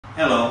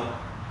Hello,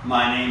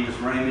 my name is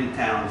Raymond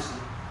Townsend.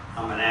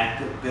 I'm an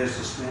active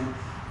businessman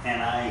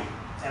and I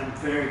am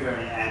very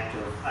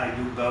active. I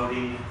do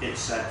boating,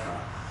 etc.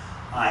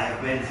 I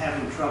have been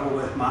having trouble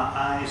with my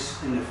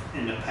eyes in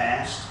the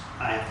past.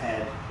 I've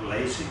had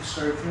LASIK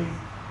surgery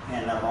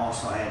and I've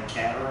also had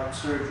cataract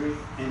surgery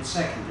and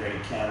secondary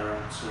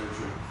cataract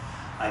surgery.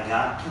 I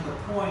got to the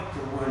point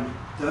that when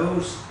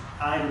those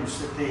items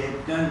that they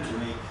had done to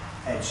me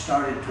had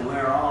started to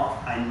wear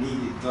off, I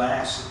needed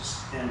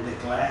glasses, and the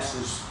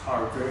glasses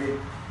are very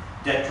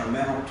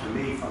detrimental to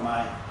me for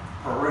my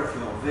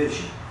peripheral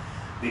vision.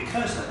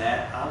 Because of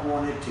that, I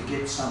wanted to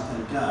get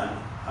something done.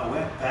 I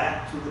went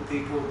back to the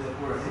people that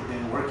had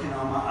been working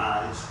on my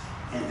eyes,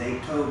 and they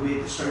told me,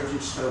 the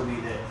surgeons told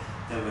me that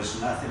there was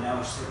nothing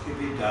else that could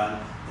be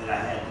done, that I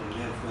had to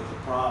live with the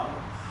problem.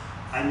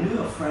 I knew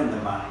a friend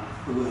of mine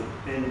who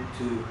had been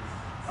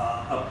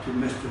up to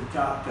Mr.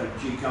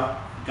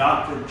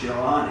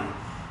 Dr.Gulani,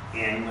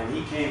 and when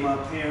he came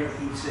up here,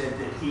 he said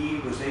that he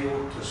was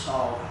able to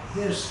solve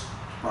his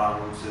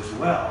problems as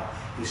well.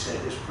 He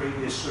said his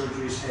previous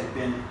surgeries had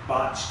been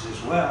botched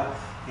as well,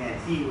 and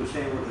he was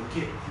able to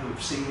get him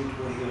seeing to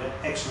where he had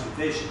excellent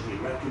vision. He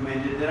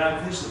recommended that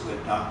I visit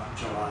with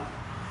Dr. Gulani.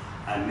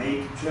 I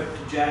made the trip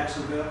to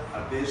Jacksonville.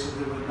 I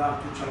visited with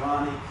Dr.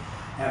 Gulani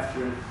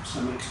after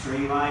some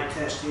extreme eye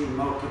testing,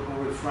 multiple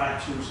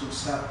refractions and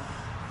stuff.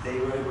 They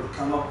were able to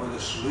come up with a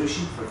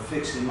solution for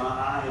fixing my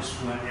eyes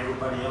when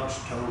everybody else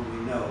told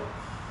me no.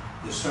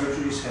 The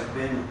surgeries have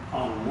been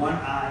on one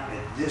eye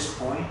at this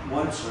point,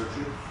 one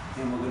surgery,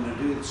 and we're going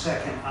to do the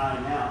second eye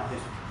now.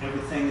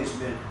 Everything has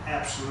been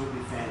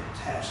absolutely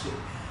fantastic.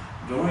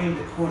 During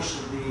the course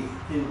of the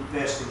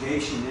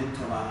investigation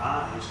into my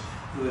eyes,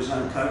 it was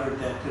uncovered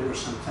that there were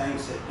some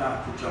things that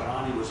Dr.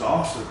 Gulani was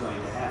also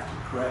going to have to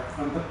correct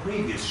from the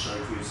previous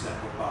surgeries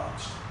that were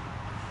botched.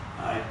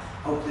 I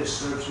hope this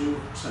serves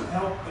you some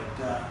help,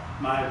 but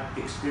my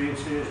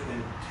experience here has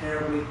been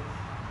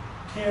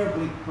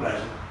terribly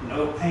pleasant.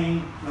 No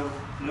pain,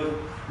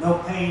 no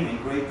pain and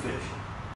great vision.